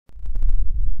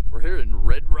We're here in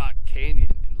Red Rock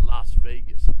Canyon in Las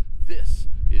Vegas. This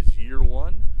is year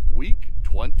 1, week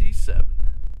 27.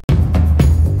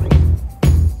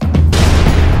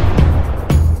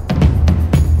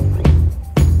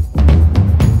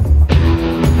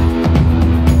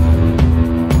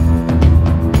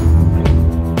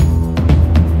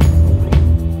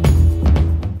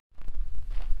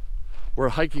 We're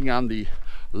hiking on the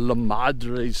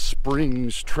Madre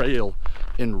Springs trail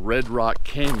in Red Rock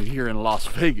Canyon here in Las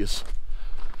Vegas.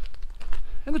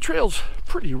 And the trail's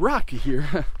pretty rocky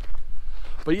here.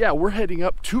 But yeah, we're heading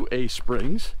up to A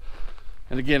Springs.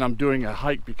 And again, I'm doing a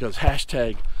hike because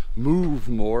hashtag move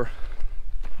more.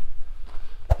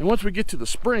 And once we get to the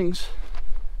springs,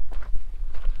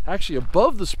 actually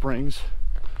above the springs,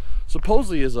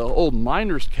 supposedly is an old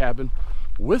miner's cabin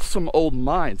with some old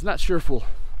mines. Not sure if we'll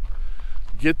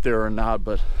get there or not,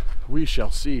 but we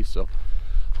shall see. So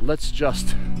let's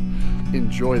just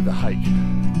enjoy the hike.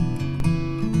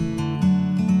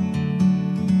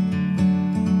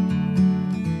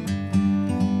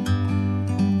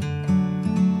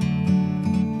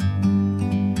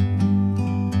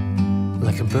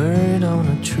 Like a bird on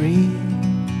a tree,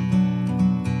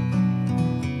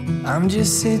 I'm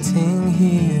just sitting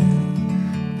here.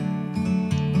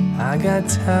 I got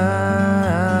time,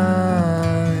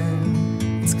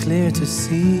 it's clear to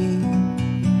see.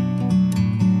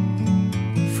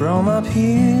 From up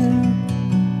here,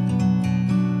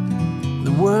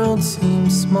 the world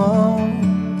seems small.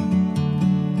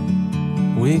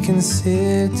 We can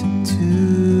sit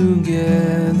together.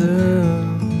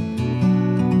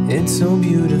 It's so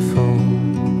beautiful,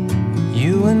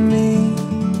 you and me.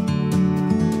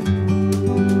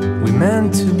 We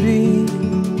meant to be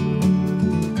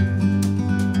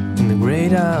in the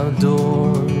great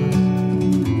outdoors,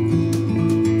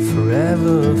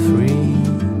 forever free.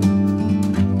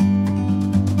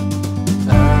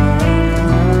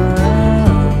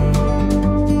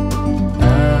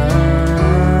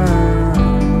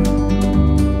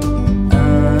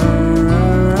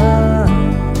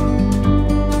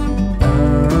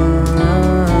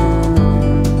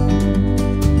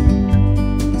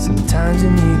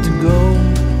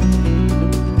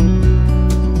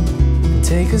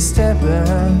 Take a step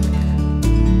back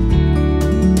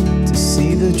to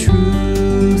see the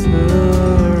truth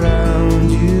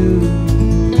around you.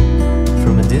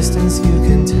 From a distance you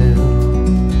can tell.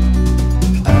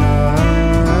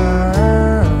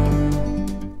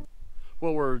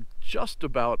 Well, we're just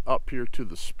about up here to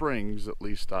the springs. At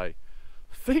least I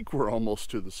think we're almost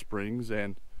to the springs,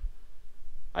 and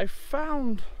I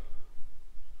found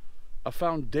a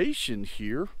foundation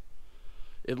here.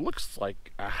 It looks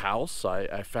like a house.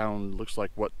 I found looks like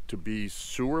what to be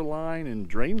sewer line and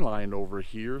drain line over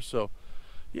here. So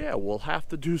yeah, we'll have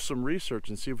to do some research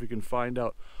and see if we can find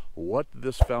out what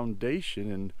this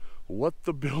foundation and what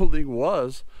the building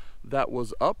was that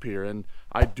was up here. And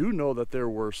I do know that there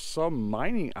were some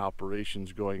mining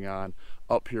operations going on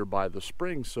up here by the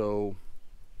spring. So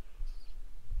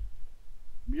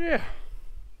yeah,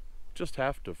 just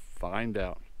have to find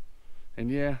out.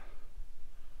 And yeah,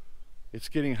 it's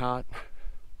getting hot.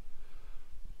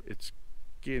 It's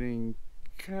getting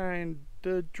kind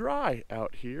of dry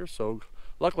out here, so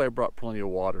luckily I brought plenty of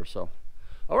water. So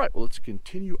all right, well, let's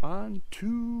continue on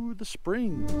to the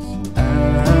springs.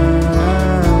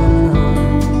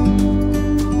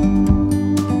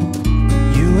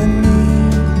 You and me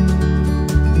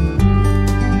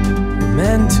were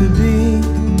meant to be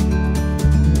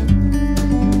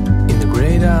in the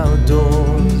great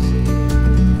outdoors,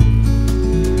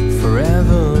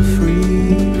 forever free.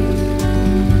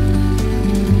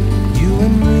 You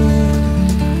and me,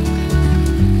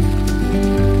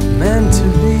 meant to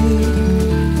be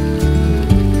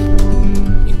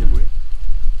in the great.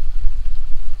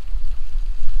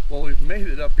 Well, we've made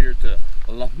it up here to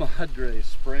La Madre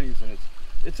Springs, and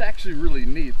it's actually really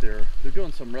neat. They're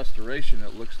doing some restoration,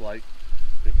 it looks like,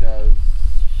 because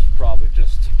probably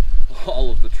just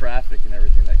all of the traffic and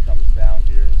everything that comes down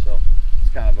here, and so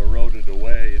kind of eroded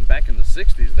away. And back in the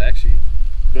 60s they actually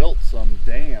built some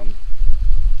dam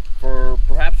for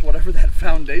perhaps whatever that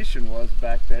foundation was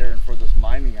back there, and for this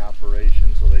mining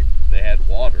operation, so they had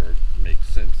water. It makes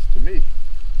sense to me.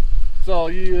 So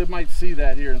you might see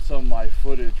that here in some of my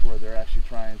footage, where they're actually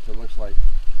trying to, looks like,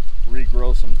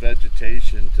 regrow some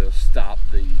vegetation to stop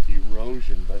the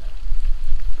erosion. But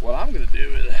what I'm going to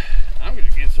do is I'm going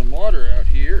to get some water out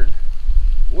here, and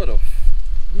what a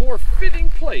more fitting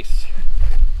place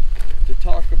to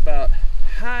talk about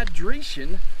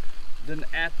hydration than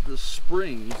at the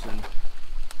springs. And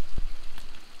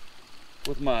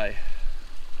with my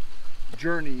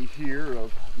journey here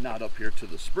of, not up here to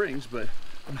the springs, but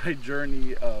my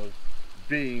journey of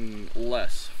being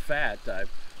less fat,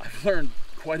 I've learned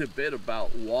quite a bit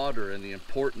about water and the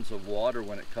importance of water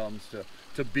when it comes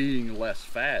to being less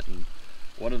fat. And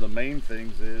one of the main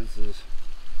things is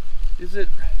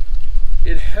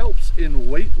it helps in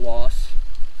weight loss,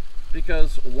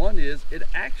 because one is it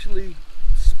actually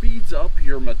speeds up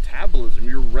your metabolism,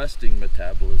 your resting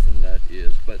metabolism, that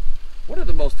is. But one of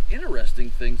the most interesting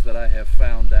things that I have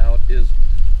found out is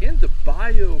in the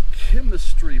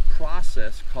biochemistry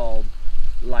process called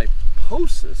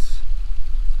lipolysis.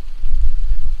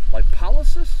 I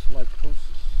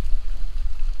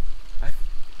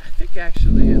think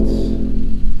actually it's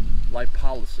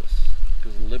lipolysis,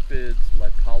 because lipids,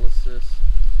 lipolysis,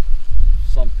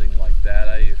 something like that.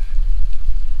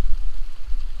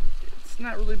 It's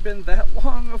not really been that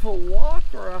long of a walk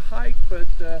or a hike, but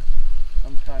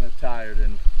I'm kind of tired,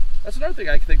 and that's another thing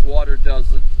I think water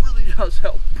does. It really does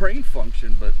help brain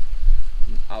function, but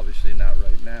obviously not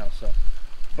right now. So,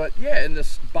 but yeah, in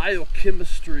this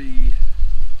biochemistry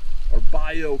or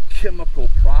biochemical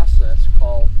process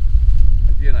called,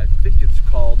 again, I think it's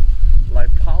called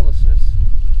lipolysis,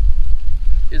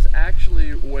 is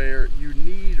actually where you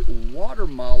need water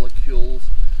molecules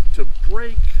to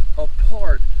break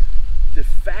apart the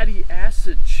fatty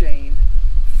acid chain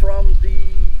from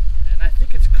the, and I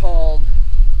think it's called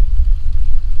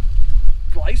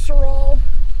glycerol.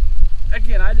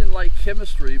 Again, I didn't like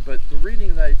chemistry, but the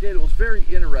reading that I did, it was very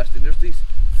interesting. There's these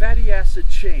fatty acid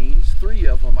chains, 3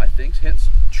 of them I think, hence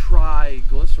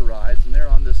triglycerides, and they're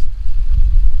on this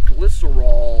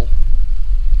glycerol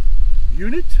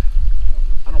unit.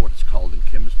 I don't know what it's called in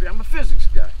chemistry. I'm a physics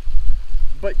guy.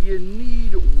 But you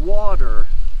need water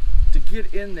to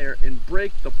get in there and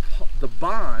break the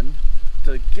bond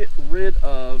to get rid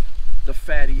of the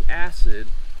fatty acid,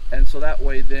 and so that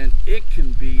way then it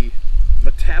can be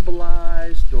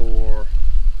metabolized or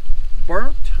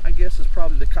burnt, I guess is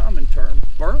probably the common term,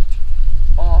 burnt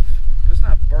off. It's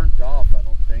not burnt off, I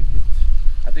don't think.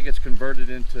 I think it's converted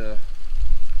into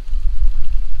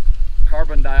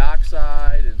carbon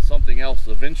dioxide and something else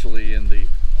eventually in the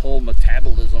whole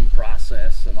metabolism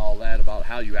process and all that, about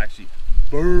how you actually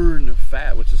burn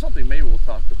fat, which is something maybe we'll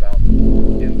talk about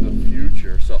in the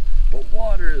future. So, but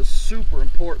water is super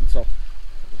important, so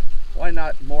why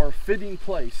not more fitting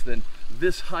place than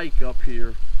this hike up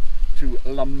here to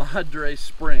La Madre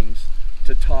Springs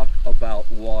to talk about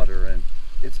water. And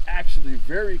it's actually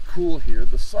very cool here.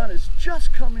 The sun is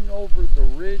just coming over the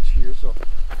ridge here, so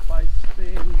if I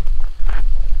spin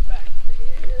back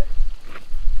here,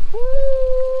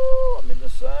 woo, I'm in the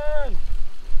sun.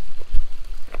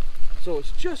 So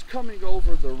it's just coming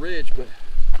over the ridge, but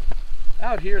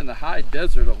out here in the high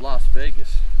desert of Las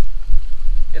Vegas,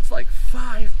 it's like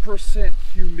 5%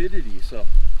 humidity, so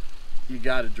you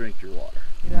got to drink your water.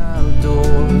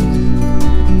 Outdoors,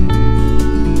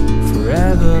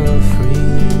 forever free.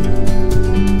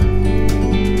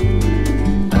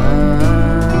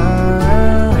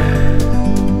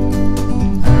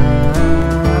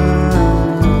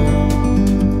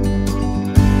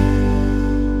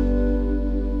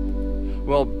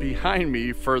 Well, behind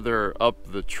me, further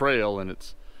up the trail, and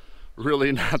it's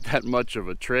really not that much of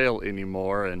a trail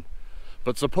anymore,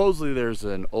 but supposedly there's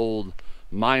an old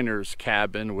miner's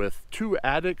cabin with 2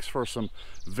 attics for some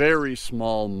very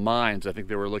small mines. I think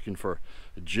they were looking for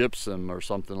gypsum or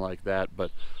something like that, but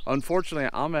unfortunately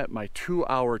I'm at my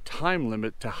 2-hour time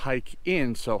limit to hike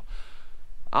in, so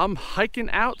I'm hiking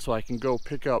out so I can go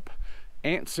pick up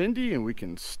Aunt Cindy and we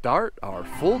can start our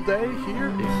full day here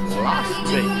in Las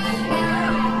Vegas.